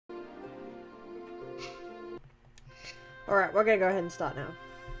Alright, we're gonna go ahead and start now.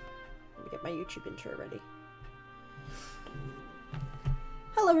 Let me get my YouTube intro ready.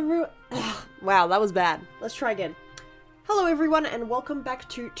 Hello everyone. Wow, that was bad. Let's try again. Hello everyone and welcome back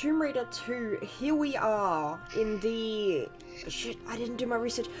to Tomb Raider 2. Here we are in the... Shit, I didn't do my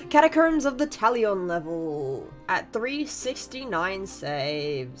research. Catacombs of the Talion level at 369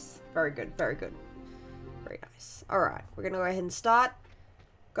 saves. Very good, very good. Very nice. Alright, we're gonna go ahead and start.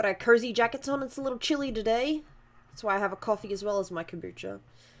 Got our cozy jackets on. It's a little chilly today. That's why I have a coffee as well as my kombucha.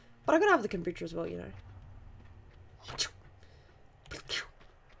 But I'm gonna have the kombucha as well, you know.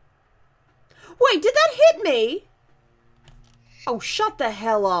 Wait, did that hit me? Oh, shut the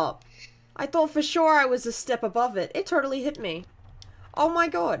hell up. I thought for sure I was a step above it. It totally hit me. Oh my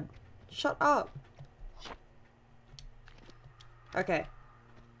god. Shut up. Okay.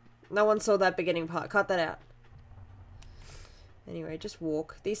 No one saw that beginning part. Cut that out. Anyway, just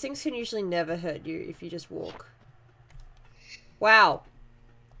walk. These things can usually never hurt you if you just walk. Wow.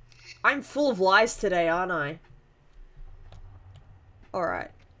 I'm full of lies today, aren't I?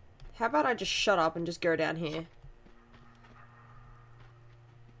 Alright. How about I just shut up and just go down here?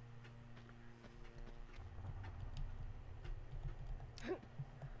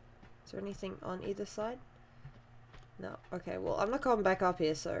 Is there anything on either side? No. Okay, well, I'm not going back up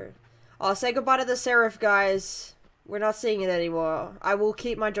here, so... I'll say goodbye to the Seraph, guys. We're not seeing it anymore. I will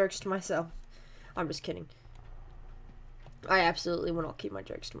keep my jokes to myself. I'm just kidding. I absolutely will not keep my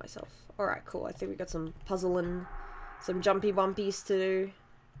jokes to myself. Alright, cool. I think we got some puzzling, some jumpy bumpies to do.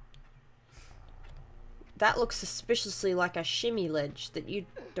 That looks suspiciously like a shimmy ledge that you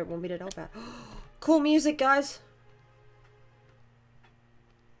don't want me to know about. Cool music, guys.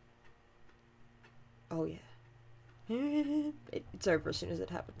 Oh, yeah. It's over as soon as it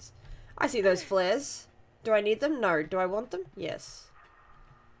happens. I see those flares. Do I need them? No. Do I want them? Yes.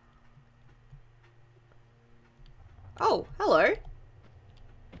 Oh, hello.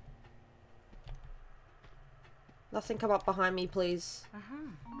 Nothing come up behind me, please.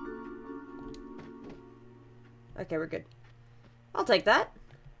 Okay, we're good. I'll take that.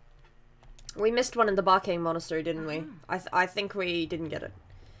 We missed one in the Barking Monastery, didn't we? I think we didn't get it.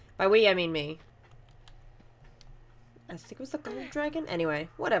 By we, I mean me. I think it was the gold dragon? Anyway,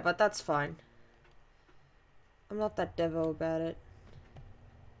 whatever, that's fine. I'm not that devo about it.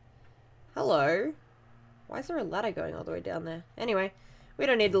 Hello? Why is there a ladder going all the way down there? Anyway, we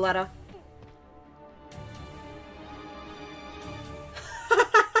don't need the ladder.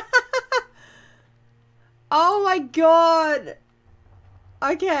 Oh my god!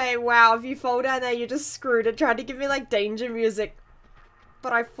 Okay, wow, if you fall down there, you just screwed it. Tried to give me, like, danger music.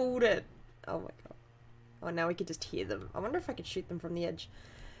 But I fooled it. Oh my god. Oh, now we can just hear them. I wonder if I could shoot them from the edge.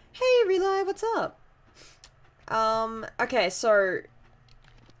 Hey, Relay, what's up? Okay, so...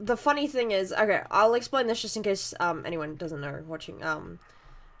 The funny thing is... Okay, I'll explain this just in case, anyone doesn't know watching,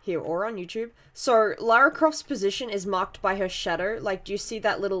 here or on YouTube. So, Lara Croft's position is marked by her shadow. Like, do you see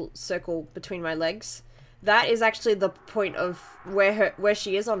that little circle between my legs? That is actually the point of where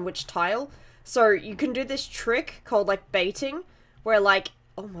she is on which tile. So, you can do this trick called, like, baiting, where, like...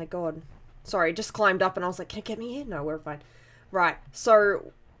 Oh my god. Sorry, just climbed up and I was like, can it get me here? No, we're fine. Right,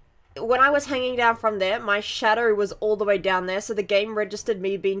 so... When I was hanging down from there, my shadow was all the way down there, so the game registered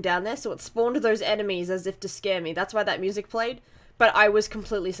me being down there, so it spawned those enemies as if to scare me. That's why that music played, but I was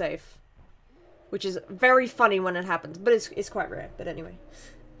completely safe. Which is very funny when it happens, but it's quite rare, but anyway.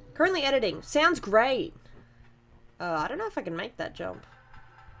 Currently editing. Sounds great! I don't know if I can make that jump.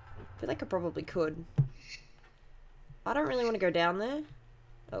 I feel like I probably could. I don't really want to go down there.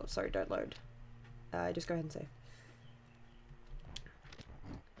 Oh, sorry, don't load. Just go ahead and save.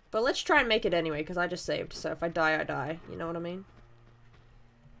 But let's try and make it anyway, because I just saved, so if I die, I die. You know what I mean?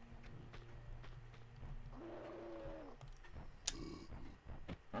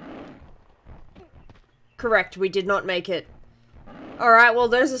 Correct, we did not make it. Alright, well,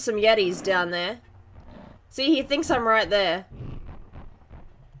 those are some Yetis down there. See, he thinks I'm right there.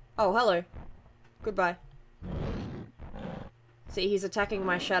 Oh, hello. Goodbye. See, he's attacking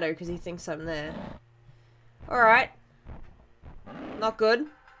my shadow because he thinks I'm there. Alright. Not good.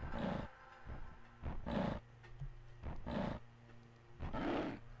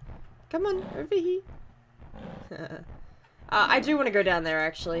 Come on, over here. I do want to go down there,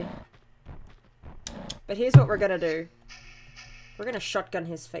 actually. But here's what we're gonna do. We're gonna shotgun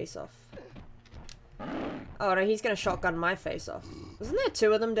his face off. Oh no, he's gonna shotgun my face off. Wasn't there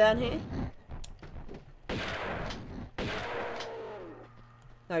two of them down here?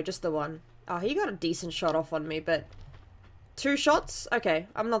 No, just the one. Oh, he got a decent shot off on me, but... 2 shots? Okay,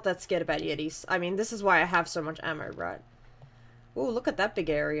 I'm not that scared about Yetis. I mean, this is why I have so much ammo, right? Ooh, look at that big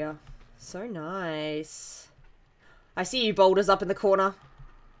area. So nice. I see you boulders up in the corner.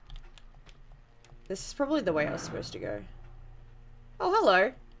 This is probably the way I was supposed to go. Oh,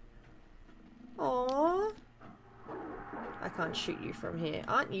 hello. Aww. I can't shoot you from here.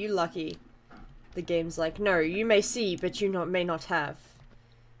 Aren't you lucky? The game's like, no, you may see, but you may not have.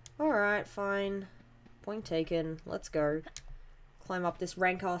 Alright, fine. Point taken. Let's go. Climb up this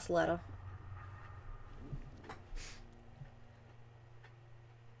rank-ass ladder.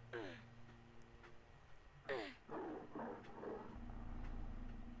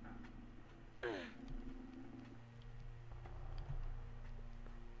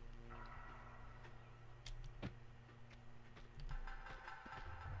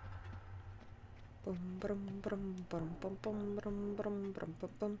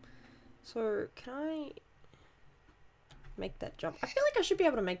 So, can I make that jump? I feel like I should be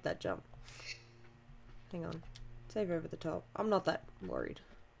able to make that jump. Hang on. Save over the top. I'm not that worried.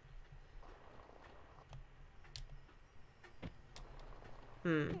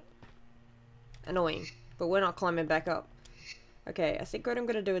 Annoying. But we're not climbing back up. Okay, I think what I'm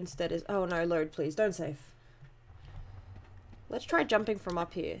gonna do instead is... Oh no, load please. Don't save. Let's try jumping from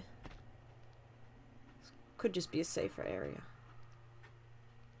up here. Could just be a safer area.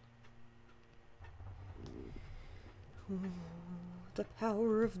 Ooh, the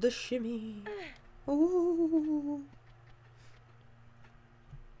power of the shimmy. Ooh.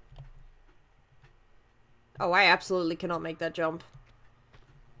 Oh, I absolutely cannot make that jump.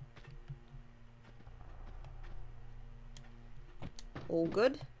 All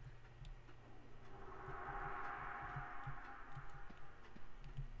good.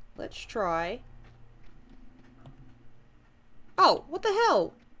 Let's try. Oh, what the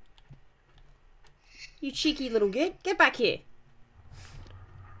hell? You cheeky little git. Get back here.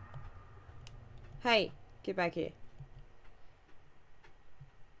 Hey, get back here.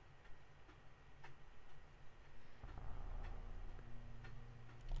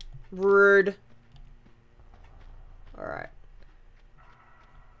 Rude. Alright.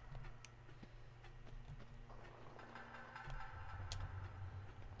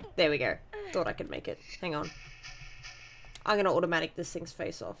 There we go. Thought I could make it. Hang on. I'm gonna automatic this thing's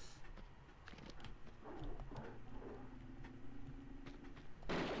face off.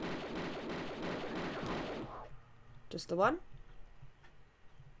 Just the one?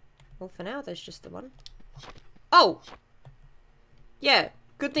 Well, for now, there's just the one. Oh! Yeah,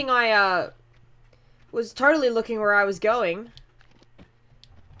 good thing I, was totally looking where I was going.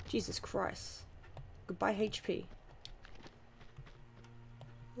 Jesus Christ. Goodbye, HP.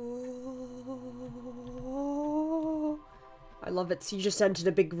 Oh, I love it. So you just entered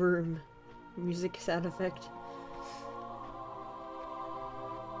a big room. Music sound effect.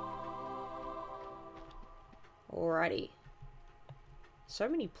 Alrighty. So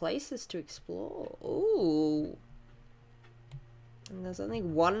many places to explore. Ooh. And there's only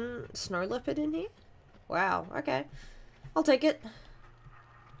one snow leopard in here? Wow, okay. I'll take it.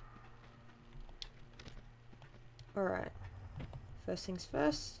 Alright. First things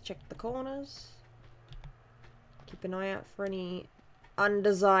first, check the corners. Keep an eye out for any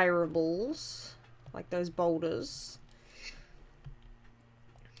undesirables, like those boulders.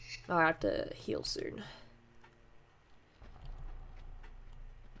 Oh, I have to heal soon.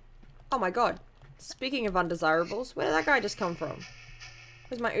 Oh my god. Speaking of undesirables, where did that guy just come from?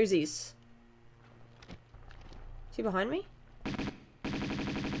 Where's my Uzis? Is he behind me?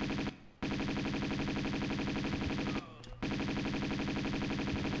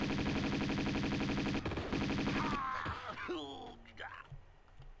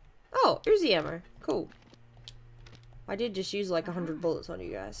 Oh, Uzi ammo. Cool. I did just use like 100 bullets on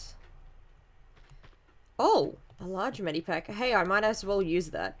you guys. Oh, a large medipack. Hey, I might as well use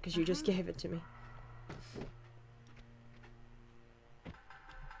that because you just gave it to me.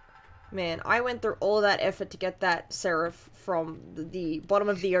 Man, I went through all that effort to get that seraph from the bottom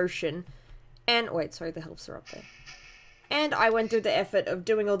of the ocean. And, wait, sorry, the helps are up there. And I went through the effort of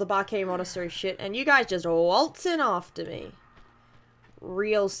doing all the Barcade Monastery shit, and you guys just waltzing after me.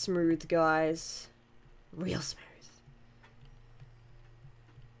 Real smooth, guys. Real smooth.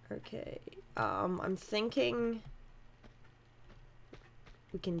 Okay, I'm thinking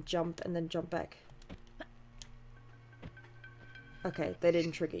we can jump and then jump back. Okay, they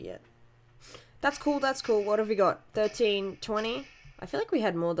didn't trigger yet. That's cool, that's cool. What have we got? 13, 20? I feel like we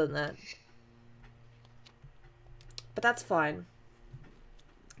had more than that. But that's fine.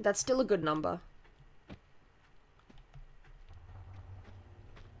 That's still a good number.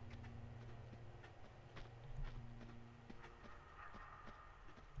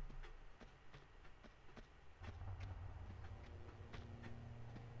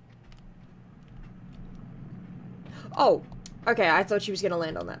 Oh, okay, I thought she was gonna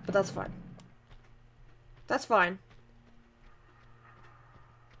land on that, but that's fine. That's fine.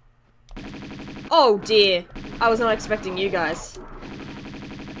 Oh dear. I was not expecting you guys.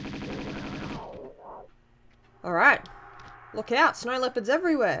 Alright. Look out, snow leopards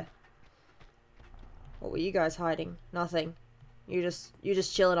everywhere. What were you guys hiding? Nothing. You're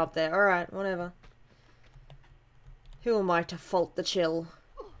just chilling up there. Alright, whatever. Who am I to fault the chill?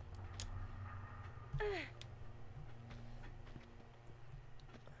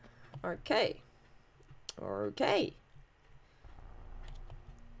 Okay. Okay.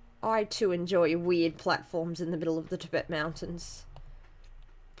 I too enjoy weird platforms in the middle of the Tibet Mountains.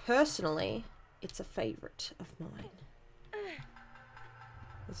 Personally, it's a favourite of mine.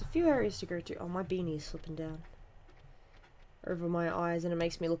 There's a few areas to go to. Oh, my beanie's slipping down over my eyes, and it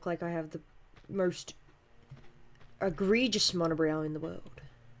makes me look like I have the most egregious monobrow in the world.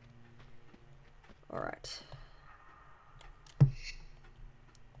 Alright.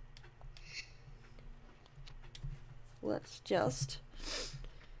 Let's just...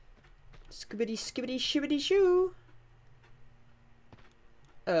 skibbity skibbity shibbity shoo.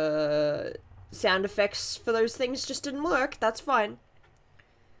 Sound effects for those things just didn't work. That's fine.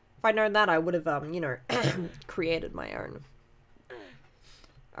 If I'd known that, I would have, you know, created my own.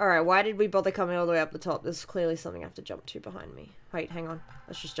 Alright, why did we bother coming all the way up the top? There's clearly something I have to jump to behind me. Wait, hang on.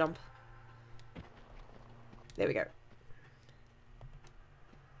 Let's just jump. There we go.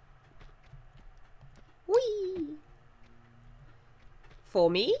 Whee! For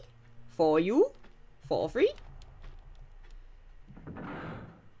me? For you? For free?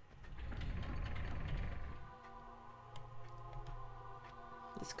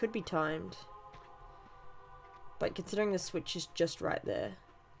 This could be timed. But considering the switch is just right there.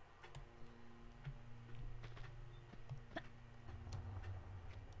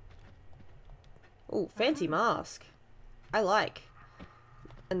 Oh, fancy mask. I like.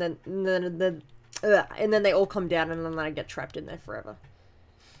 And then they all come down and then I get trapped in there forever.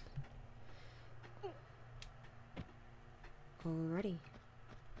 Alrighty.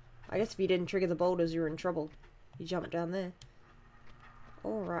 I guess if you didn't trigger the boulders, you're in trouble. You jump down there.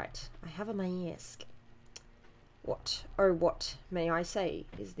 Alright. I have a mask. What, oh what, may I say,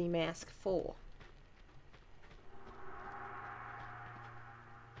 is the mask for?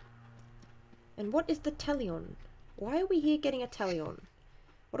 And what is the Talion? Why are we here getting a Talion?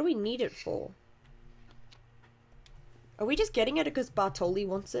 What do we need it for? Are we just getting it because Bartoli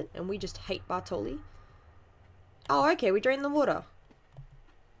wants it and we just hate Bartoli? Oh, okay, we drain the water.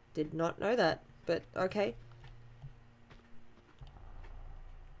 Did not know that, but okay.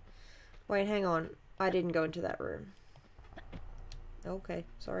 Wait, hang on. I didn't go into that room. Okay,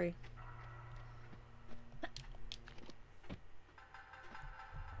 sorry.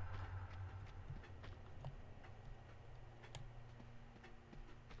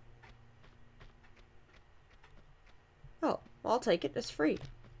 Oh, I'll take it. It's free.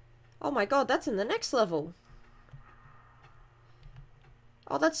 Oh my god, that's in the next level.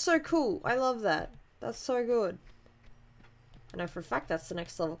 Oh, that's so cool. I love that. That's so good. I know for a fact that's the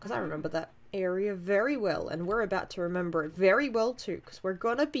next level because I remember that area very well. And we're about to remember it very well too because we're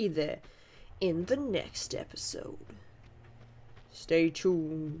gonna be there in the next episode. Stay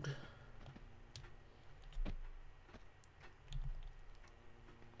tuned.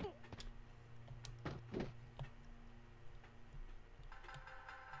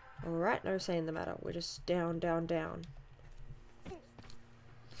 Alright, no saying the matter. We're just down, down, down.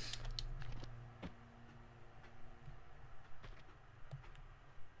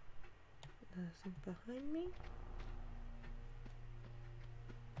 Nothing behind me.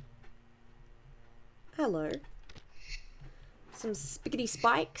 Hello. Some spiggity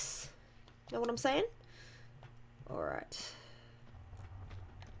spikes. Know what I'm saying? Alright.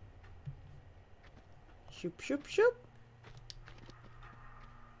 Shoop, shoop, shoop.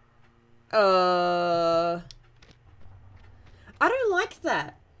 I don't like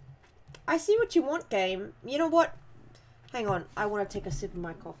that. I see what you want, game. You know what? Hang on. I want to take a sip of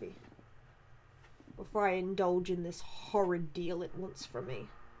my coffee before I indulge in this horrid deal it wants from me.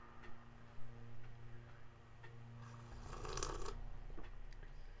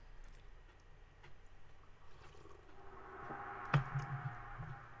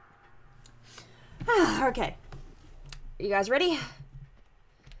 Okay. You guys ready?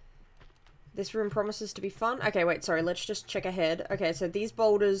 This room promises to be fun. Okay, wait, sorry, let's just check ahead. Okay, so these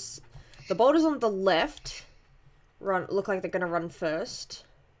boulders... The boulders on the left look like they're gonna run first.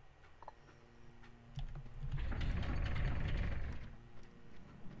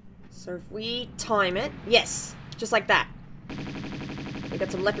 So if we time it... Yes! Just like that. We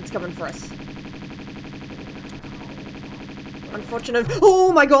got some leopards coming for us. Unfortunate.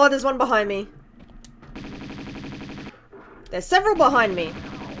 Oh my god, there's one behind me. There's several behind me.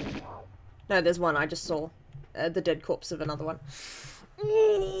 No, there's one I just saw. The dead corpse of another one.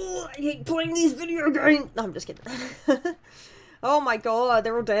 Ooh, I hate playing these video games. No, I'm just kidding. Oh my god,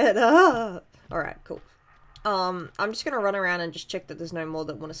 they're all dead. Ah. Alright, cool. I'm just gonna run around and just check that there's no more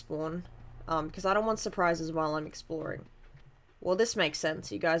that want to spawn. Because I don't want surprises while I'm exploring. Well, this makes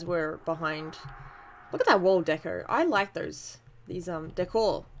sense. You guys were behind. Look at that wall deco. I like those. These,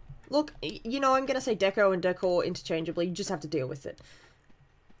 decor. Look, you know, I'm gonna say deco and decor interchangeably. You just have to deal with it.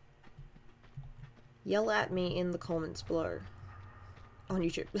 Yell at me in the comments below. On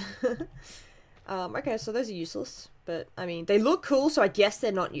YouTube. Okay, so those are useless. But, I mean, they look cool, so I guess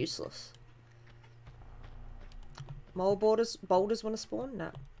they're not useless. Mole boulders want to spawn?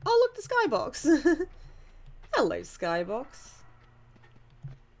 No. Oh, look, the skybox. Hello, skybox.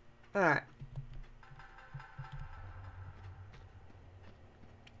 Alright.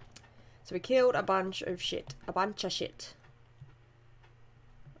 So we killed a bunch of shit. A bunch of shit.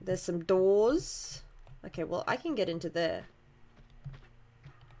 There's some doors. Okay, well, I can get into there.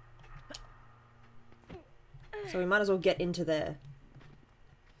 So we might as well get into there.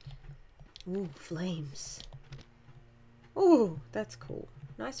 Ooh, flames. Ooh, that's cool.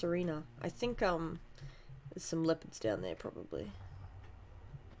 Nice arena. I think, there's some leopards down there, probably.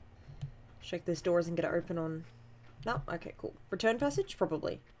 Check these doors and get it open on... No? Okay, cool. Return passage?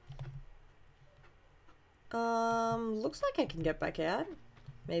 Probably. Looks like I can get back out.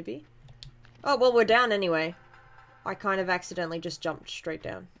 Maybe. Oh, well, we're down anyway. I kind of accidentally just jumped straight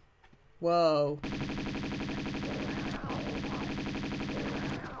down. Whoa.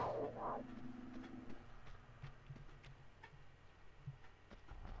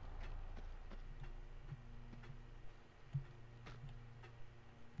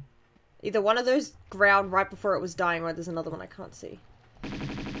 Either one of those growled right before it was dying, or there's another one I can't see.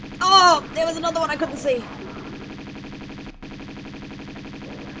 Oh! There was another one I couldn't see!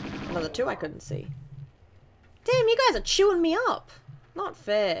 Another two I couldn't see. Damn, you guys are chewing me up! Not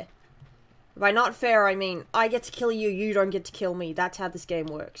fair. By not fair, I mean, I get to kill you, you don't get to kill me. That's how this game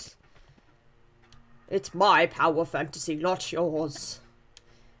works. It's my power fantasy, not yours.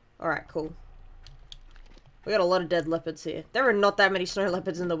 Alright, cool. We got a lot of dead leopards here. There are not that many snow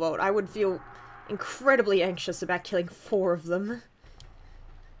leopards in the world. I would feel incredibly anxious about killing 4 of them.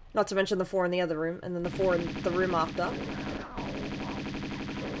 Not to mention the 4 in the other room, and then the 4 in the room after.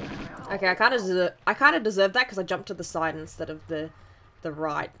 Okay, I kind of deserve that because I jumped to the side instead of the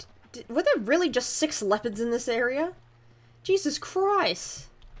right. Were there really just 6 leopards in this area? Jesus Christ,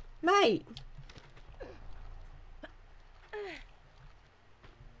 mate.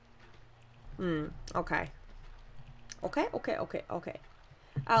 Okay. Okay.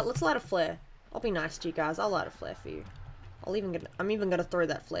 Let's light a flare. I'll be nice to you guys. I'll light a flare for you. I'm even gonna throw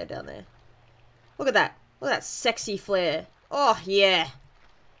that flare down there. Look at that. Look at that sexy flare. Oh, yeah.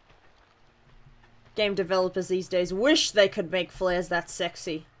 Game developers these days wish they could make flares that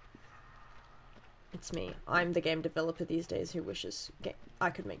sexy. It's me. I'm the game developer these days who wishes I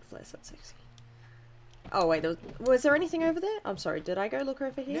could make flares that sexy. Oh wait, was there anything over there? I'm sorry, did I go look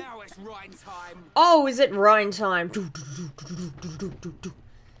over here? Now it's Rhine time. Oh, is it Rhine time?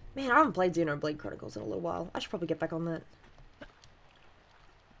 Man, I haven't played Xenoblade Chronicles in a little while. I should probably get back on that.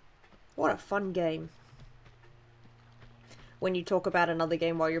 What a fun game. When you talk about another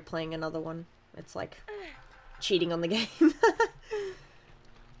game while you're playing another one. It's like cheating on the game.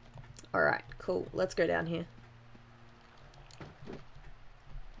 Alright, cool. Let's go down here.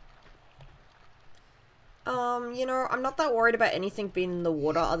 You know, I'm not that worried about anything being in the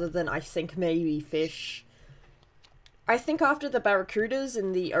water other than I think maybe fish. I think after the barracudas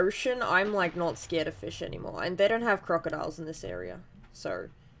in the ocean, I'm like not scared of fish anymore. And they don't have crocodiles in this area. So.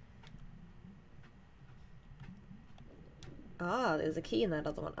 Ah, there's a key in that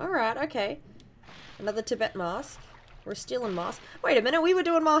other one. Alright, okay. Another Tibet mask. We're stealing masks. Wait a minute, we were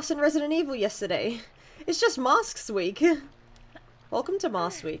doing masks in Resident Evil yesterday. It's just masks week. Welcome to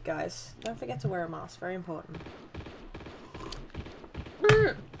Mask Week, guys. Don't forget to wear a mask. Very important.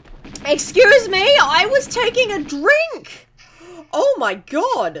 Excuse me? I was taking a drink! Oh my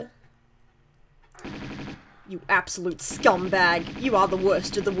god! You absolute scumbag. You are the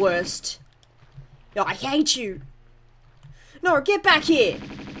worst of the worst. Oh, I hate you. No, get back here.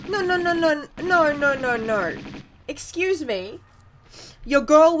 No. Excuse me. Your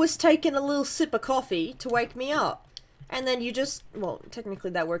girl was taking a little sip of coffee to wake me up. And then you just... Well, technically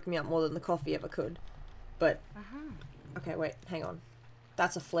that woke me up more than the coffee ever could. But... Okay, wait. Hang on.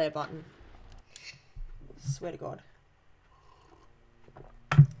 That's a flare button. Swear to God.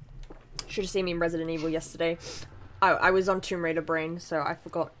 Should have seen me in Resident Evil yesterday. I was on Tomb Raider brain, so I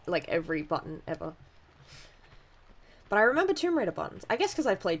forgot, like, every button ever. But I remember Tomb Raider buttons. I guess because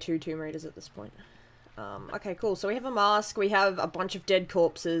I've played 2 Tomb Raiders at this point. Okay, cool. So we have a mask, we have a bunch of dead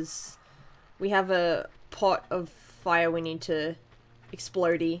corpses, we have a pot of fire we need to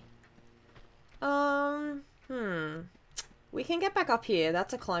explodey. We can get back up here.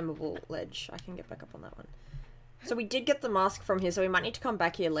 That's a climbable ledge. I can get back up on that one. So we did get the mask from here, so we might need to come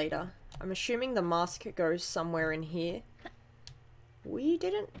back here later. I'm assuming the mask goes somewhere in here. We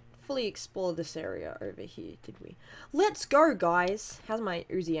didn't fully explore this area over here, did we? Let's go, guys! How's my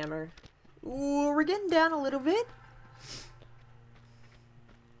Uzi ammo? Ooh, we're getting down a little bit.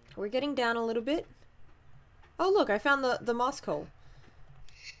 We're getting down a little bit. Oh, look, I found the mask hole.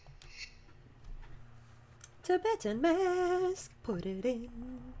 Tibetan mask, put it in.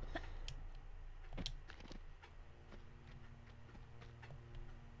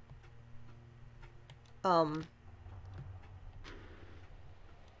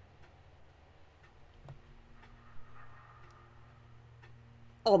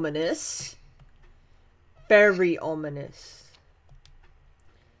 Ominous. Very ominous.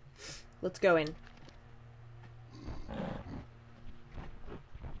 Let's go in.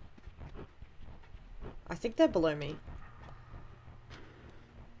 I think they're below me.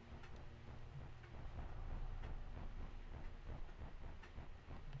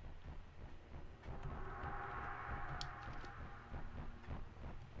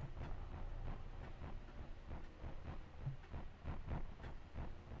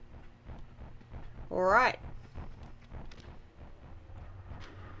 Alright.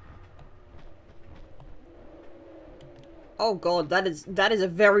 Oh god, that is a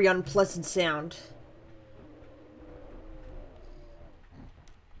very unpleasant sound.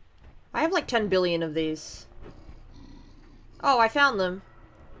 I have like 10 billion of these. Oh, I found them.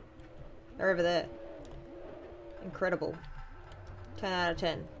 They're over there. Incredible. 10 out of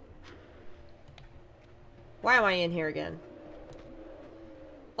 10. Why am I in here again?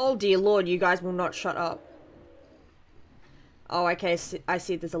 Oh dear lord, you guys will not shut up. Oh, okay, I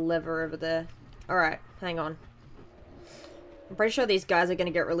see there's a lever over there. Alright, hang on. I'm pretty sure these guys are going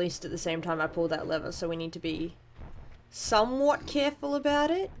to get released at the same time I pull that lever, so we need to be somewhat careful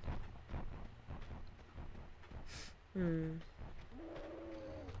about it.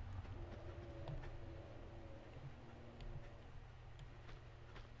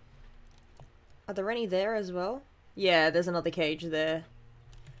 Are there any there as well? Yeah, there's another cage there.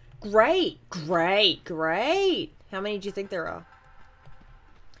 Great! Great! Great! How many do you think there are?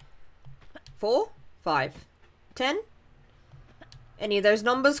 4? 5? 10? Any of those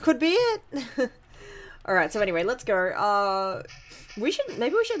numbers could be it! Alright, so anyway, let's go.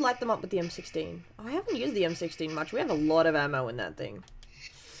 Maybe we should light them up with the M16. Oh, I haven't used the M16 much. We have a lot of ammo in that thing.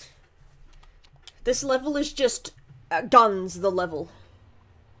 This level is just guns, the level.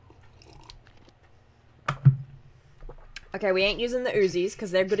 Okay, we ain't using the Uzis,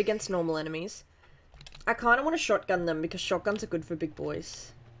 because they're good against normal enemies. I kind of want to shotgun them, because shotguns are good for big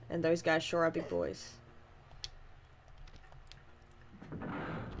boys. And those guys sure are big boys.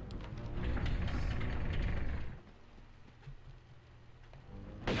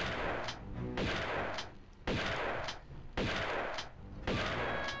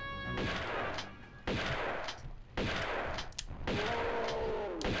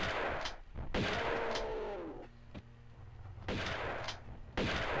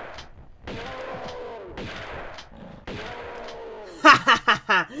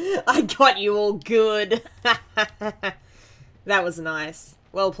 I got you all good. That was nice.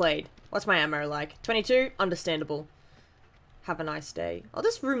 Well played. What's my ammo like? 22? Understandable. Have a nice day. Oh,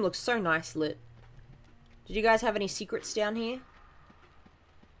 this room looks so nice lit. Did you guys have any secrets down here?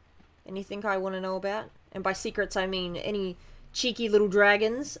 Anything I want to know about? And by secrets, I mean any cheeky little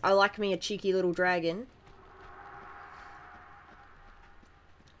dragons. I like me a cheeky little dragon.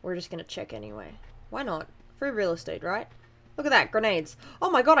 We're just gonna check anyway. Why not? Free real estate, right? Look at that, grenades.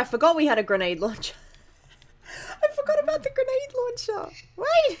 Oh my god, I forgot we had a grenade launcher. I forgot about the grenade launcher.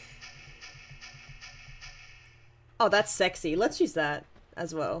 Wait! Oh, that's sexy. Let's use that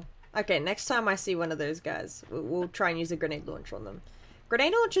as well. Okay, next time I see one of those guys, we'll try and use a grenade launcher on them.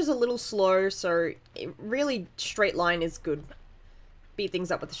 Grenade launcher's a little slow, so really straight line is good. Beat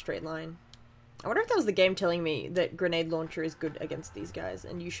things up with a straight line. I wonder if that was the game telling me that grenade launcher is good against these guys,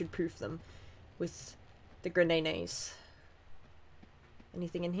 and you should proof them with the grenades.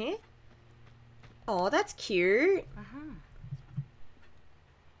 Anything in here? Oh, that's cute.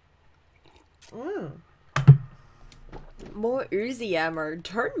 More Uzi ammo.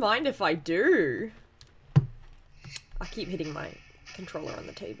 Don't mind if I do. I keep hitting my controller on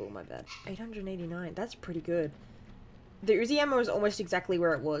the table, my bad. 889. That's pretty good. The Uzi ammo is almost exactly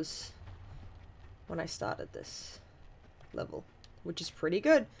where it was when I started this level, which is pretty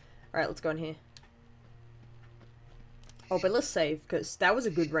good. Alright, let's go in here. Oh, but let's save, because that was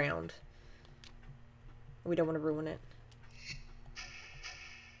a good round. We don't want to ruin it.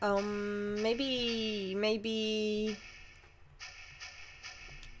 Maybe...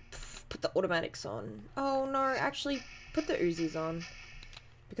 Put the automatics on. Oh, no, actually, put the Uzis on.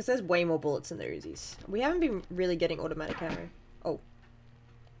 Because there's way more bullets in the Uzis. We haven't been really getting automatic ammo. Oh.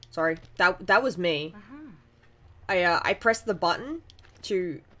 Sorry. That was me. I pressed the button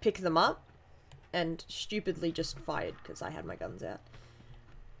to pick them up and stupidly just fired because I had my guns out.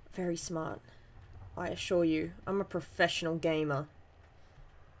 Very smart. I assure you, I'm a professional gamer.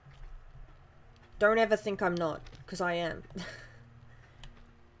 Don't ever think I'm not, because I am. Can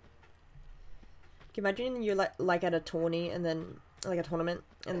you imagine you're like at a tourney and then, like a tournament,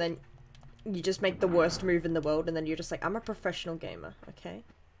 and then you just make the worst move in the world and then you're just like, I'm a professional gamer, okay?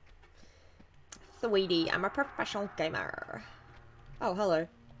 Sweetie, I'm a professional gamer. Oh, hello.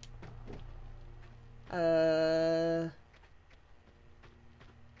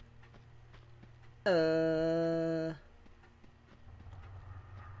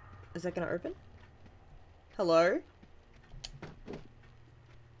 Is that gonna open? Hello?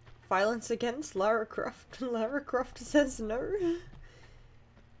 Violence against Lara Croft. Lara Croft says no.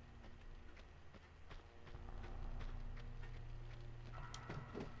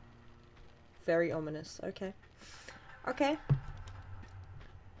 Very ominous. Okay. Okay.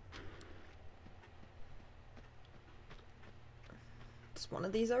 Does one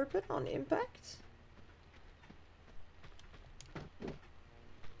of these open on impact?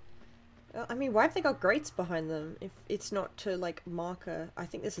 I mean, why have they got grates behind them if it's not to, like, marker? I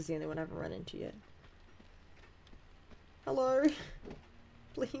think this is the only one I haven't run into yet. Hello?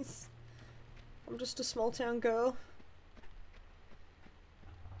 Please. I'm just a small town girl.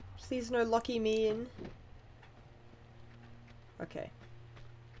 Please no lucky me in. Okay.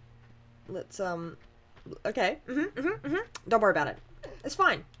 Let's, okay. Don't worry about it. It's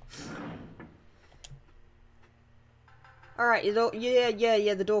fine. Alright,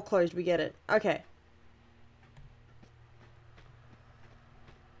 yeah, the door closed, we get it. Okay.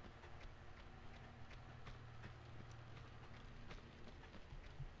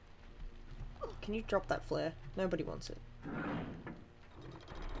 Can you drop that flare? Nobody wants it.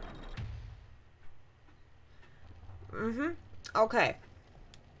 Okay.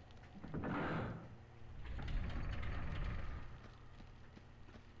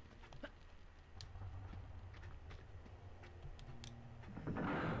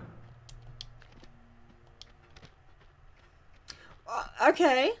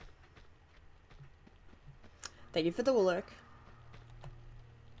 Okay. Thank you for the lurk.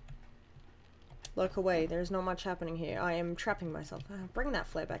 Lurk away. There's not much happening here. I am trapping myself. Bring that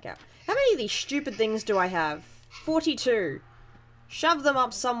flare back out. How many of these stupid things do I have? 42. Shove them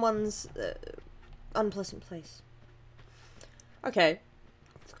up someone's unpleasant place. Okay.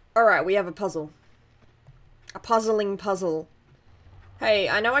 Alright, we have a puzzle. A puzzling puzzle. Hey,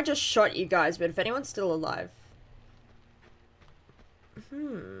 I know I just shot you guys, but if anyone's still alive...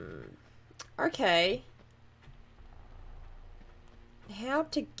 Okay. How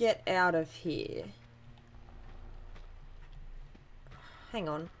to get out of here? Hang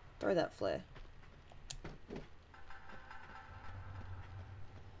on. Throw that flare.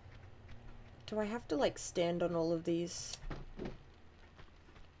 Do I have to, like, stand on all of these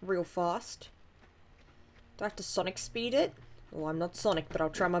real fast? Do I have to Sonic speed it? Well, I'm not Sonic, but I'll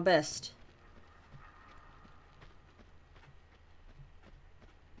try my best.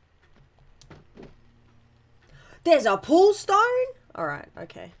 There's a pull stone? Alright,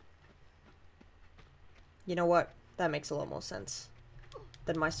 okay. You know what? That makes a lot more sense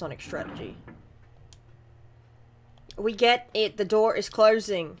than my Sonic strategy. We get it. The door is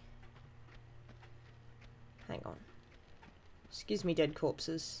closing. Hang on. Excuse me, dead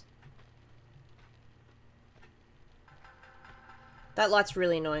corpses. That light's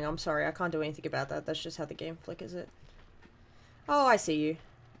really annoying. I'm sorry. I can't do anything about that. That's just how the game flickers it. Oh, I see you.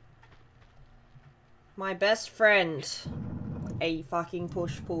 My best friend. A fucking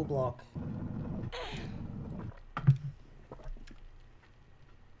push-pull block.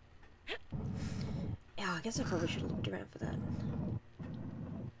 Yeah, I guess I probably should have looked around for that.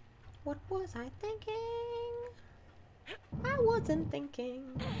 What was I thinking? I wasn't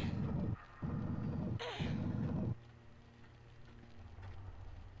thinking.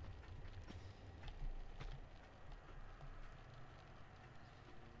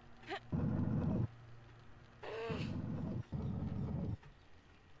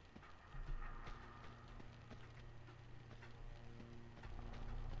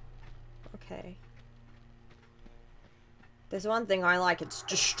 Okay. There's one thing I like, it's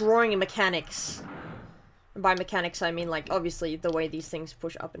destroying mechanics. And by mechanics, I mean, like, obviously, the way these things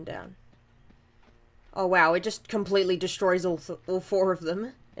push up and down. Oh, wow, it just completely destroys all four of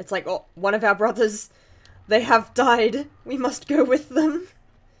them. It's like, oh, one of our brothers, they have died. We must go with them.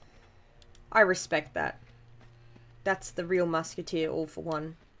 I respect that. That's the real musketeer, all for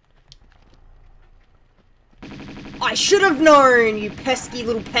one. I should have known, you pesky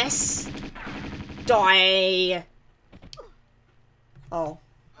little pests! Die! Oh.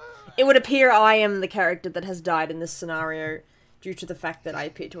 It would appear I am the character that has died in this scenario due to the fact that I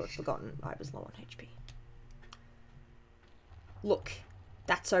appear to have forgotten I was low on HP. Look,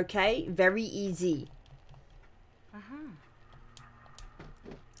 that's okay. Very easy.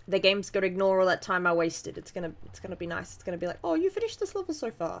 The game's got to ignore all that time I wasted. It's gonna be nice. It's gonna be like, oh, you finished this level so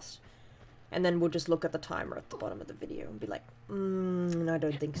fast. And then we'll just look at the timer at the bottom of the video and be like, I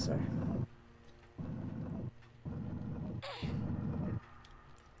don't think so.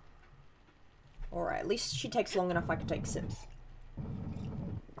 Alright, at least she takes long enough I can take sips.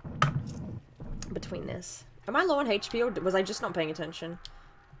 Between this. Am I low on HP or was I just not paying attention?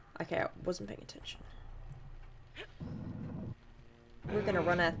 Okay, I wasn't paying attention. We're gonna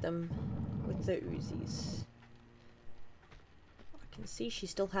run at them with the Uzis. I can see she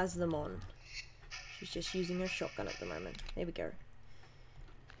still has them on. She's just using her shotgun at the moment. There we go.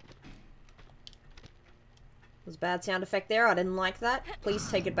 Was a bad sound effect there. I didn't like that. Please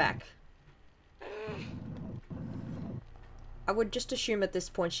take it back. I would just assume at this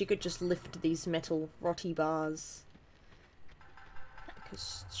point she could just lift these metal rotty bars.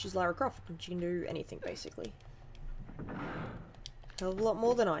 Because she's Lara Croft and she can do anything basically. Hell of a lot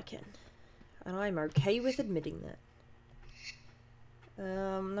more than I can. And I'm okay with admitting that.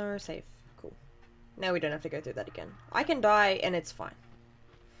 No, safe. Cool. Now we don't have to go through that again. I can die and it's fine.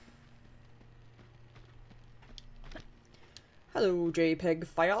 Hello, JPEG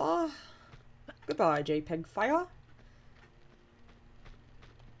Fire. Goodbye, JPEG Fire.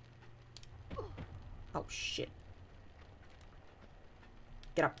 Oh, shit.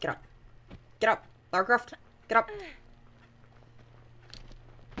 Get up, get up. Get up, Lara Croft. Get up.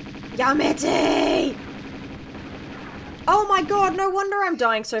 Yamete! Oh my god, no wonder I'm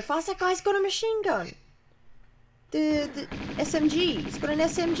dying so fast. That guy's got a machine gun. The SMG. He's got an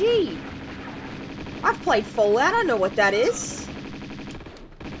SMG. I've played Fallout. I know what that is.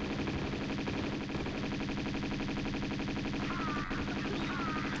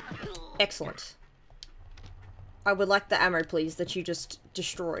 Excellent. I would like the ammo, please, that you just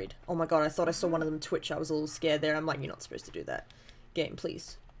destroyed. Oh my god, I thought I saw one of them twitch. I was a little scared there. I'm like, you're not supposed to do that. Game,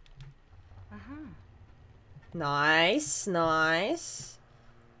 please. Nice, nice.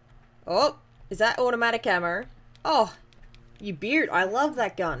 Oh, is that automatic ammo? Oh, you beard. I love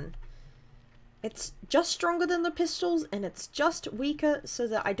that gun. It's just stronger than the pistols, and it's just weaker so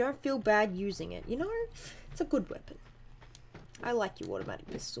that I don't feel bad using it. You know, it's a good weapon. I like you automatic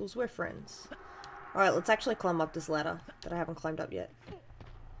pistols. We're friends. Alright, let's actually climb up this ladder that I haven't climbed up yet.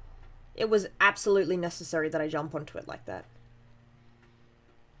 It was absolutely necessary that I jump onto it like that.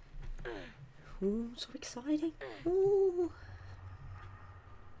 Ooh, so exciting. Ooh.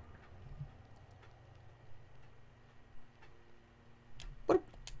 What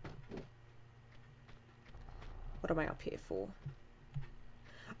am I up here for?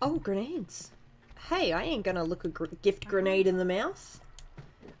 Oh, grenades. Hey, I ain't gonna look a gift grenade in the mouth.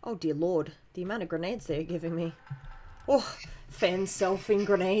 Oh dear lord, the amount of grenades they're giving me. Oh, fan-selfing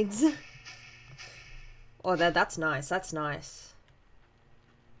grenades. Oh, that's nice, that's nice.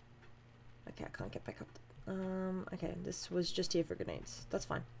 Okay, I can't get back up. Okay, this was just here for grenades. That's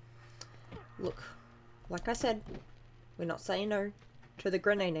fine. Look, like I said, we're not saying no to the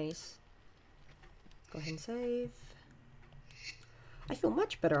grenades. Go ahead and save. I feel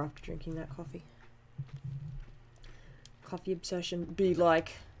much better after drinking that coffee. Coffee obsession be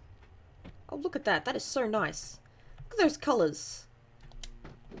like... Oh, look at that. That is so nice. Look at those colors.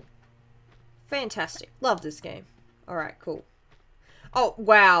 Fantastic. Love this game. Alright, cool. Oh,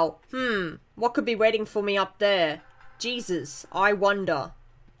 wow. What could be waiting for me up there? Jesus, I wonder.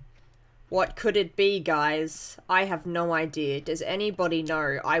 What could it be, guys? I have no idea. Does anybody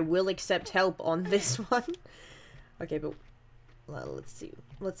know? I will accept help on this one. Okay, but... Well, let's see.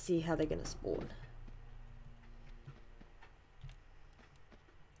 Let's see how they're gonna spawn.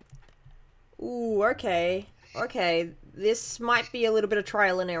 Ooh, okay. Okay, this might be a little bit of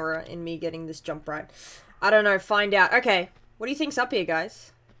trial and error in me getting this jump right. I don't know, find out. Okay, what do you think's up here,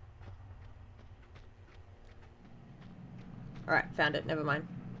 guys? Alright, found it, never mind.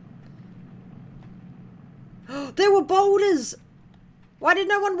 There were boulders! Why did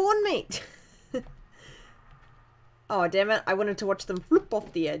no one warn me? Oh, damn it. I wanted to watch them flip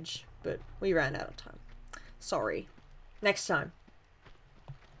off the edge, but we ran out of time. Sorry. Next time.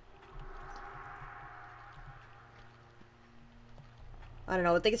 I don't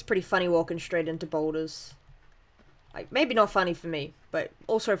know, I think it's pretty funny walking straight into boulders. Like, maybe not funny for me, but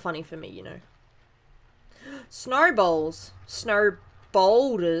also funny for me, you know. Snowballs. Snow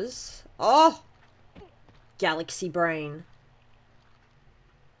boulders. Oh! Galaxy brain.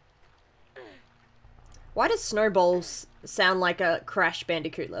 Why does snowballs sound like a Crash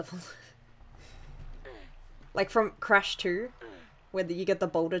Bandicoot level? Like from Crash 2, where you get the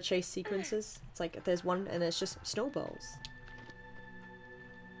boulder chase sequences. It's like, there's one and it's just snowballs.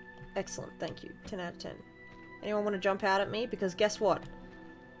 Excellent, thank you. 10 out of 10. Anyone want to jump out at me? Because guess what?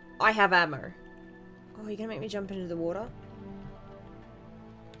 I have ammo. Oh, you're gonna make me jump into the water?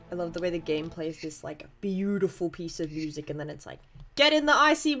 I love the way the game plays this, like, beautiful piece of music and then it's like, get in the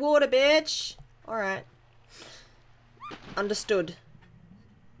icy water, bitch! Alright. Understood.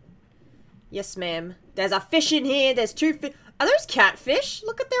 Yes, ma'am. There's a fish in here, there's 2 fish. Are those catfish?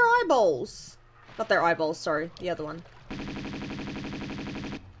 Look at their eyeballs. Not their eyeballs, sorry. The other one.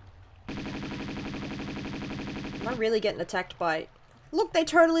 Am I really getting attacked by... Look, they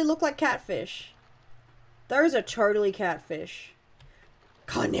totally look like catfish. Those are totally catfish.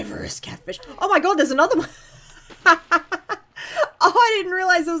 Carnivorous catfish. Oh my god, there's another one. Oh, I didn't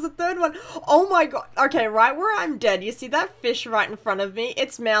realize there was a third one. Oh my god. Okay, right where I'm dead. You see that fish right in front of me?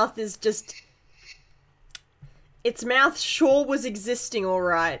 Its mouth is just... Its mouth sure was existing,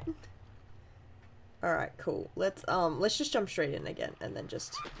 alright. Alright, cool. Let's just jump straight in again and then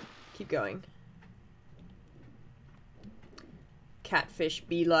just keep going. Catfish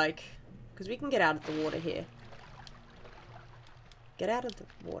be like... Because we can get out of the water here. Get out of the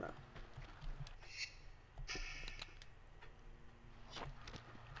water.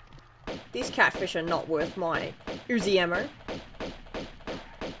 These catfish are not worth my Uzi ammo.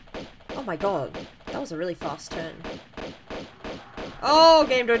 Oh my god. That was a really fast turn. Oh,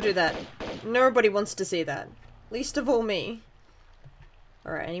 game, don't do that. Nobody wants to see that. Least of all me.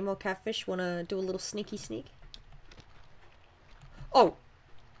 Alright, any more catfish? Wanna do a little sneaky sneak? Oh!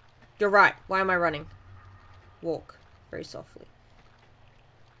 You're right. Why am I running? Walk. Very softly.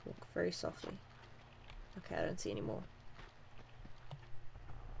 Walk very softly. Okay, I don't see any more.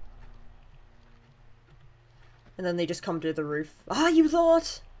 And then they just come to the roof. Ah, you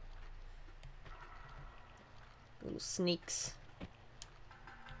thought! Little sneaks.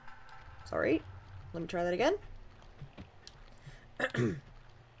 Sorry. Let me try that again.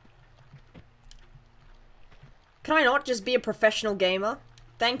 Can I not just be a professional gamer?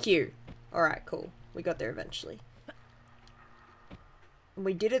 Thank you. Alright, cool. We got there eventually.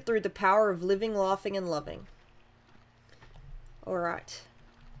 We did it through the power of living, laughing, and loving. Alright.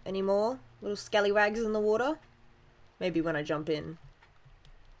 Any more little scallywags in the water? Maybe when I jump in.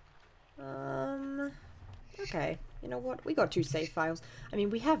 Okay. You know what? We got 2 save files. I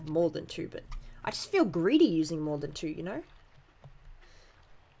mean, we have more than 2, but I just feel greedy using more than 2, you know?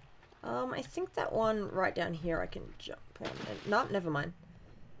 I think that one right down here I can jump on. No, never mind.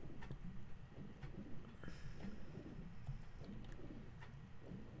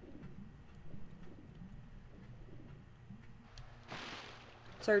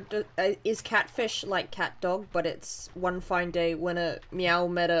 So, is catfish like cat dog, but it's one fine day when a meow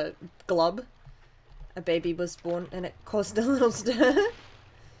met a glub? A baby was born and it caused a little stir?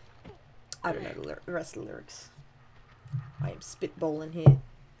 I don't know the rest of the lyrics. I am spitballing here.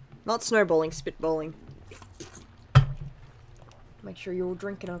 Not snowballing, spitballing. Make sure you're all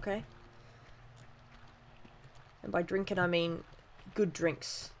drinking, okay? And by drinking, I mean good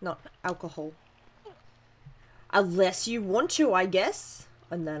drinks, not alcohol. Unless you want to, I guess.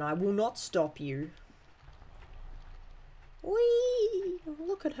 And then I will not stop you. Whee!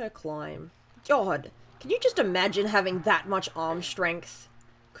 Look at her climb. God, can you just imagine having that much arm strength?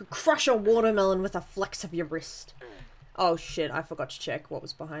 Could crush a watermelon with a flex of your wrist. Oh shit, I forgot to check what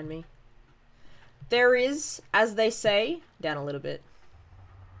was behind me. There is, as they say, down a little bit.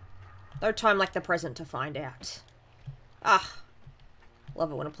 No time like the present to find out. Ah.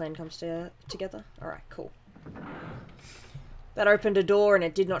 Love it when a plan comes together. Alright, cool. That opened a door and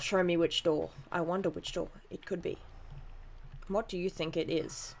it did not show me which door. I wonder which door it could be. What do you think it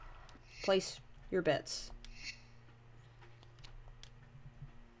is? Place your bets.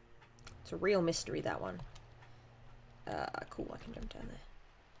 It's a real mystery, that one. Cool, I can jump down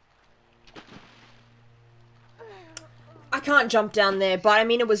there. I can't jump down there, but I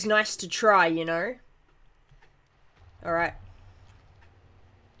mean it was nice to try, you know? Alright.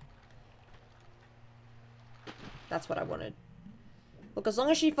 That's what I wanted. Look, as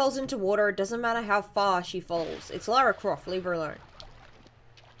long as she falls into water, it doesn't matter how far she falls. It's Lara Croft, leave her alone.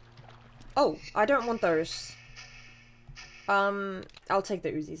 Oh, I don't want those. I'll take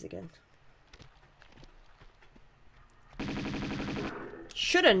the Uzis again.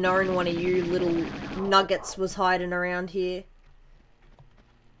 Should have known one of you little nuggets was hiding around here.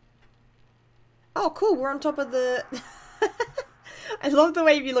 Oh, cool, we're on top of the... I love the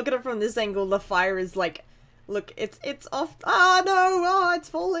way if you look at it from this angle, the fire is like... Look, it's off... Ah, no! Ah, it's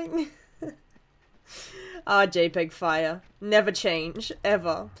falling! Ah, JPEG fire. Never change.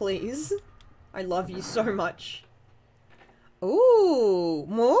 Ever. Please. I love you so much. Ooh,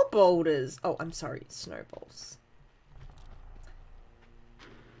 more boulders. Oh, I'm sorry, snowballs.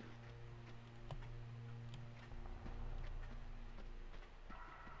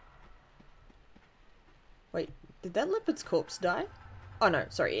 Wait, did that leopard's corpse die? Oh no,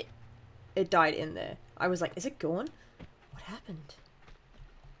 sorry, it died in there. I was like, is it gone? What happened?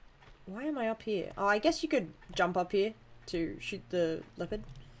 Why am I up here? Oh, I guess you could jump up here to shoot the leopard.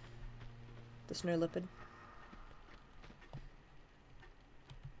 The snow leopard.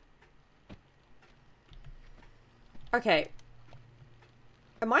 Okay.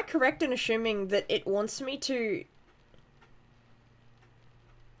 Am I correct in assuming that it wants me to...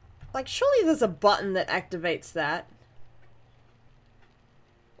 Like, surely there's a button that activates that.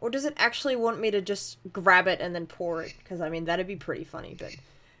 Or does it actually want me to just grab it and then pour it? Because, I mean, that'd be pretty funny, but...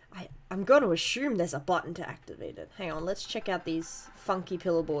 I'm going to assume there's a button to activate it. Hang on, let's check out these funky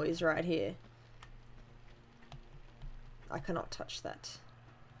pillar boys right here. I cannot touch that.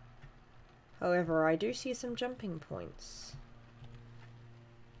 However, I do see some jumping points.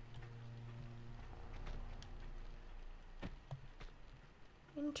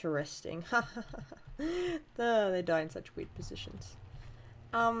 Interesting. They die in such weird positions.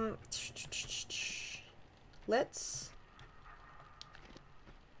 Let's...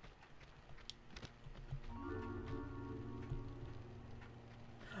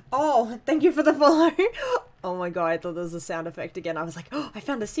 Oh, thank you for the follow. Oh my god, I thought there was a sound effect again. I was like, oh, I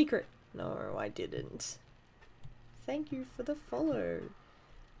found a secret. No, I didn't. Thank you for the follow.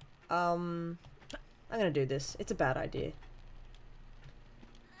 I'm gonna do this. It's a bad idea.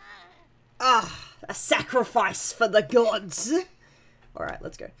 Ah, a sacrifice for the gods. Alright,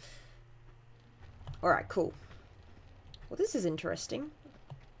 let's go. Alright, cool. Well, this is interesting.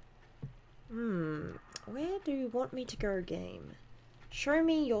 Where do you want me to go, game? Show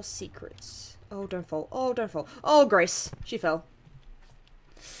me your secrets. Oh, don't fall. Oh, don't fall. Oh, Grace. She fell.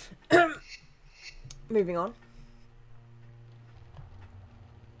 Moving on.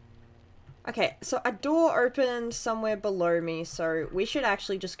 Okay, so a door opened somewhere below me, so we should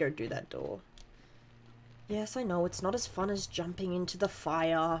actually just go do that door. Yes, I know, it's not as fun as jumping into the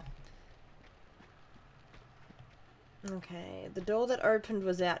fire. Okay, the door that opened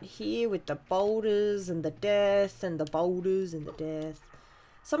was out here with the boulders and the death and the boulders and the death.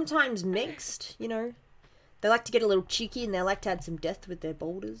 Sometimes mixed, you know. They like to get a little cheeky and they like to add some death with their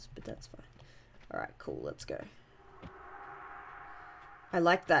boulders, but that's fine. Alright, cool, let's go. I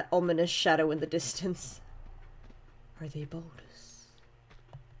like that ominous shadow in the distance. Are they boulders?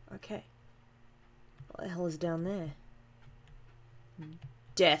 Okay. What the hell is down there?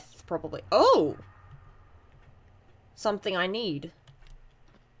 Death, probably. Oh! Something I need.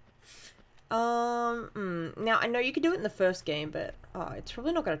 Now, I know you could do it in the first game, but... Oh, it's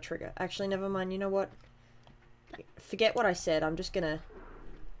probably not going to trigger. Actually, never mind. You know what? Forget what I said. I'm just gonna...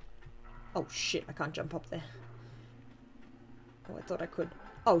 Oh, shit. I can't jump up there. Oh, I thought I could.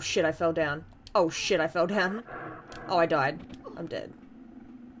 Oh, shit. I fell down. Oh, shit. I fell down. Oh, I died. I'm dead.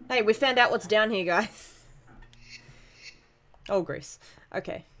 Hey, we found out what's down here, guys. Oh, Grace.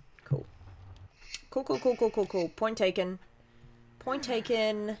 Okay. Cool. Cool, cool, cool, cool, cool, cool. Point taken. Point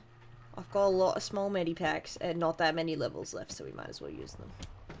taken. I've got a lot of small medipacks and not that many levels left, so we might as well use them.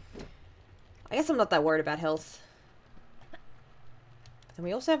 I guess I'm not that worried about health. And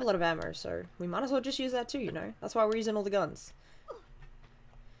we also have a lot of ammo, so we might as well just use that too, you know? That's why we're using all the guns.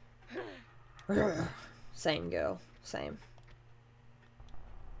 Same, girl. Same.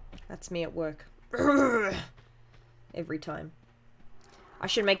 That's me at work. Every time. I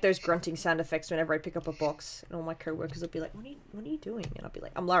should make those grunting sound effects whenever I pick up a box, and all my co-workers will be like, what are you doing? And I'll be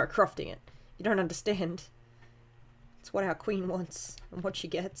like, I'm Lara Crofting it. You don't understand. It's what our queen wants, and what she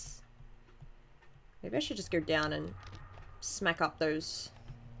gets. Maybe I should just go down and smack up those,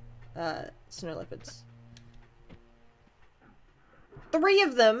 snow leopards. 3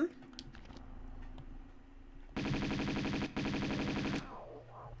 of them?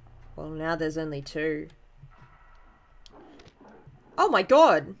 Well, now there's only 2. Oh my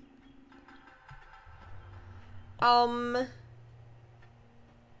god!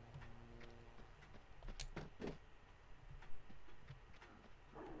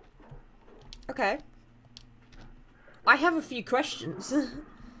 Okay. I have a few questions.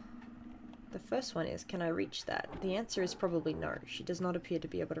 The first one is, can I reach that? The answer is probably no. She does not appear to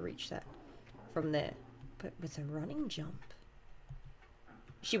be able to reach that from there. But with a running jump,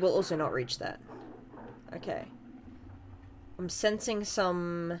 she will also not reach that. Okay. I'm sensing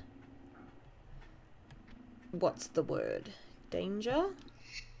some... What's the word? Danger?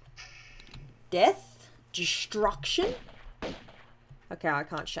 Death? Destruction? Okay, I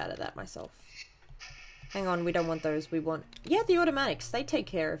can't shatter that myself. Hang on, we don't want those. We want... Yeah, the automatics. They take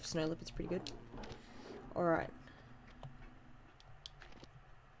care of snow leopards pretty good. Alright.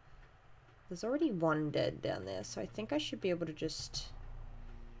 There's already one dead down there, so I think I should be able to just...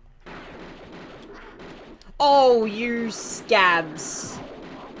 Oh, you scabs!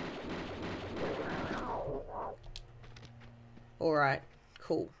 Alright,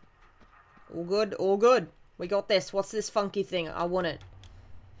 cool. All good, all good. We got this. What's this funky thing? I want it.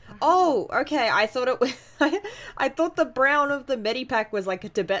 Oh, okay. I thought it was... I thought the brown of the medipack was like a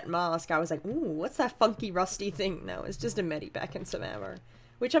Tibet mask. I was like, ooh, what's that funky rusty thing? No, it's just a medipack and some ammo.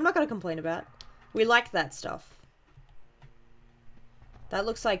 Which I'm not going to complain about. We like that stuff. That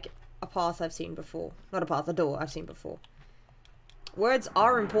looks like a path I've seen before. Not a path, a door I've seen before. Words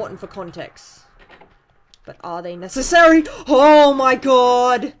are important for context. But are they necessary? Oh my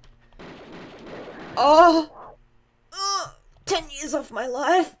god! Oh! 10 years off my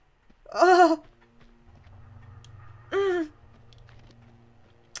life! Oh!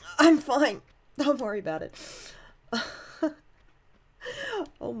 I'm fine. Don't worry about it.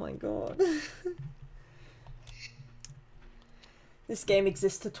 Oh my god. This game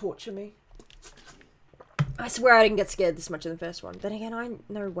exists to torture me. I swear I didn't get scared this much in the first one. Then again, I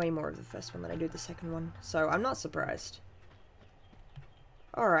know way more of the first one than I do the second one. So I'm not surprised.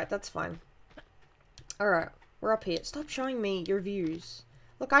 Alright, that's fine. Alright, we're up here. Stop showing me your views.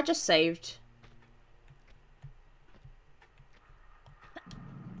 Look, I just saved.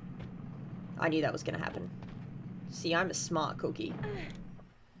 I knew that was gonna happen. See, I'm a smart cookie.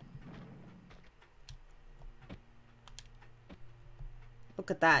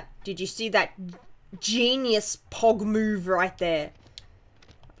 Look at that. Did you see that genius pog move right there?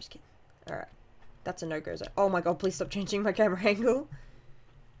 I'm just kidding. Alright. That's a no-go zone. Oh my god, please stop changing my camera angle.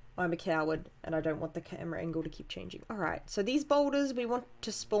 I'm a coward, and I don't want the camera angle to keep changing. Alright, so these boulders, we want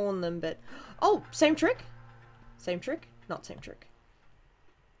to spawn them, but... Oh, same trick? Same trick? Not same trick.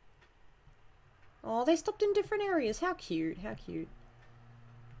 Oh, they stopped in different areas. How cute, how cute.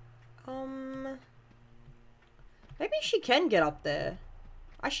 Maybe she can get up there.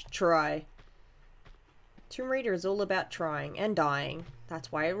 I should try. Tomb Raider is all about trying and dying.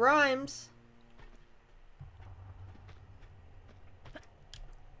 That's why it rhymes.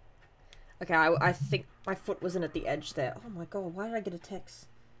 Okay, I think my foot wasn't at the edge there. Oh my god, why did I get a text?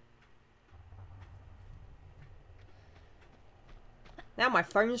 Now my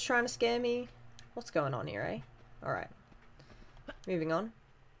phone's trying to scare me. What's going on here, eh? Alright. Moving on.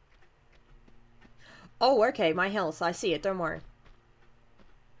 Oh, okay, my health. I see it, don't worry.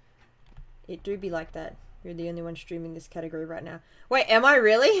 It do be like that. You're the only one streaming this category right now. Wait, am I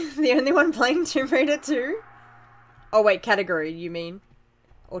really? The only one playing Tomb Raider 2? Oh wait, category, you mean?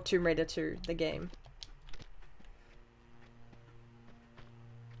 Or Tomb Raider 2, the game.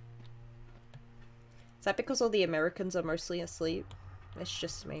 Is that because all the Americans are mostly asleep? It's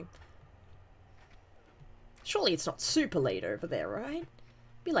just me. Surely it's not super late over there, right?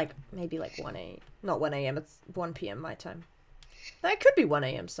 Be like, maybe like 1 a.m. Not 1 a.m., it's 1 p.m. my time. That could be 1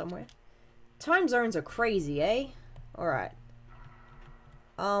 a.m. somewhere. Time zones are crazy, eh? Alright.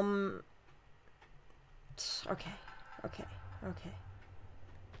 Okay. Okay. Okay.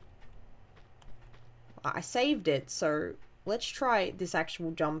 I saved it, so let's try this actual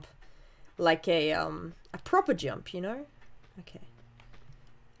jump like a proper jump, you know? Okay.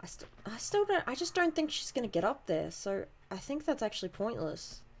 I still don't, I just don't think she's gonna get up there, so I think that's actually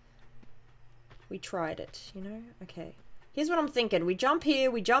pointless. We tried it, you know? Okay. Here's what I'm thinking. We jump here,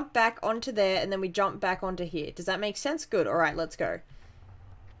 we jump back onto there, and then we jump back onto here. Does that make sense? Good. Alright, let's go.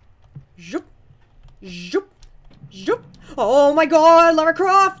 Zoop. Zoop. Zoop. Oh my god, Lara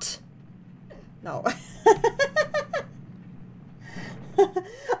Croft! No.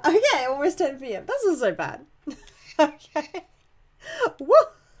 Okay, almost 10 p.m. That's not so bad. Okay. Woo!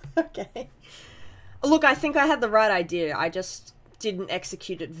 Okay. Look, I think I had the right idea. I just didn't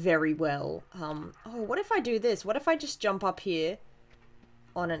execute it very well. Oh, what if I do this? What if I just jump up here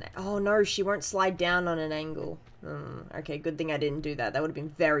on an... Oh no, she won't slide down on an angle. Okay, good thing I didn't do that. That would have been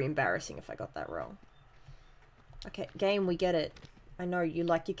very embarrassing if I got that wrong. Okay, game, we get it. I know, you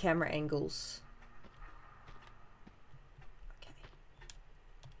like your camera angles. Okay.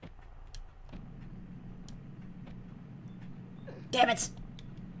 Damn it!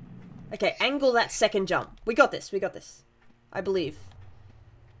 Okay, angle that second jump. We got this, we got this. I believe.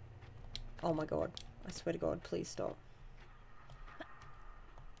 Oh my god. I swear to god, please stop.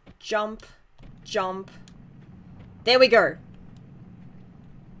 Jump. Jump. There we go.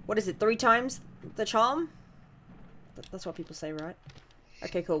 What is it, 3 times the charm? That's what people say, right?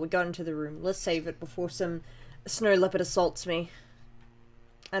 Okay, cool, we got into the room. Let's save it before some snow leopard assaults me.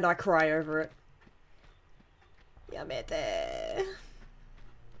 And I cry over it. Yamete.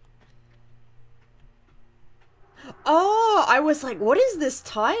 Oh, I was like, what is this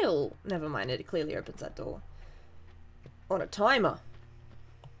tile? Never mind, it clearly opens that door. On a timer.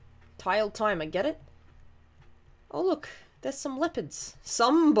 Tile timer, get it? Oh look, there's some leopards.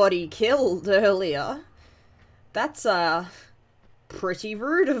 Somebody killed earlier. That's, pretty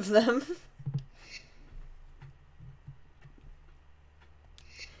rude of them.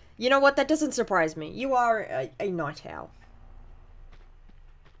 You know what, that doesn't surprise me. You are a night owl.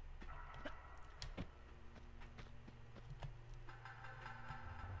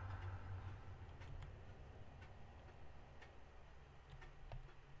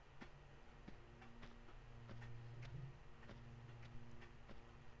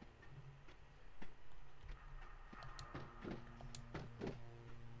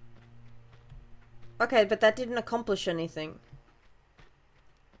 Okay, but that didn't accomplish anything.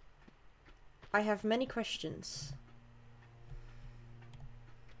 I have many questions.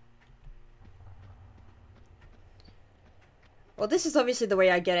 Well, this is obviously the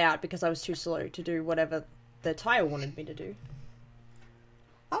way I get out because I was too slow to do whatever the tile wanted me to do.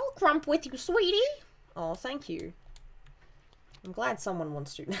 I'll crump with you, sweetie. Oh, thank you. I'm glad someone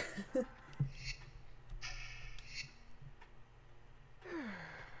wants to.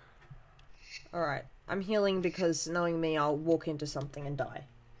 Alright, I'm healing because knowing me, I'll walk into something and die.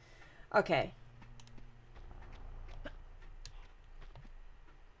 Okay.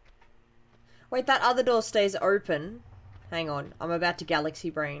 Wait, that other door stays open. Hang on, I'm about to galaxy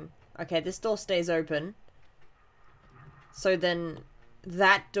brain. Okay, this door stays open. So then,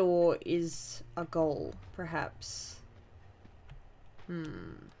 that door is a goal, perhaps.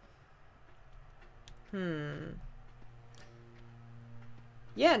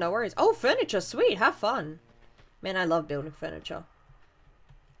 Yeah, no worries. Oh, furniture, sweet, have fun. Man, I love building furniture.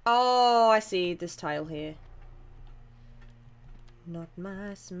 Oh, I see this tile here. Not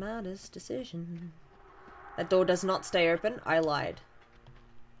my smartest decision. That door does not stay open. I lied.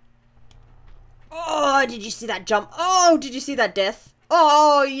 Oh, did you see that jump? Oh, did you see that death?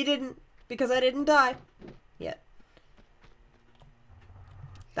 Oh, you didn't. Because I didn't die. Yet.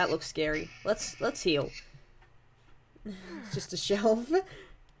 That looks scary. Let's heal. It's just a shelf.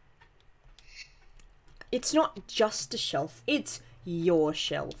 It's not just a shelf. It's your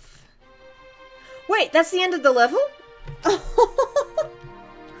shelf. Wait, that's the end of the level?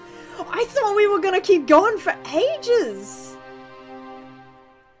 I thought we were gonna keep going for ages.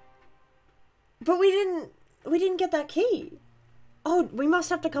 But we didn't get that key. Oh, we must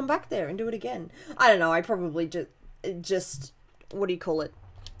have to come back there and do it again. I don't know, I probably just what do you call it?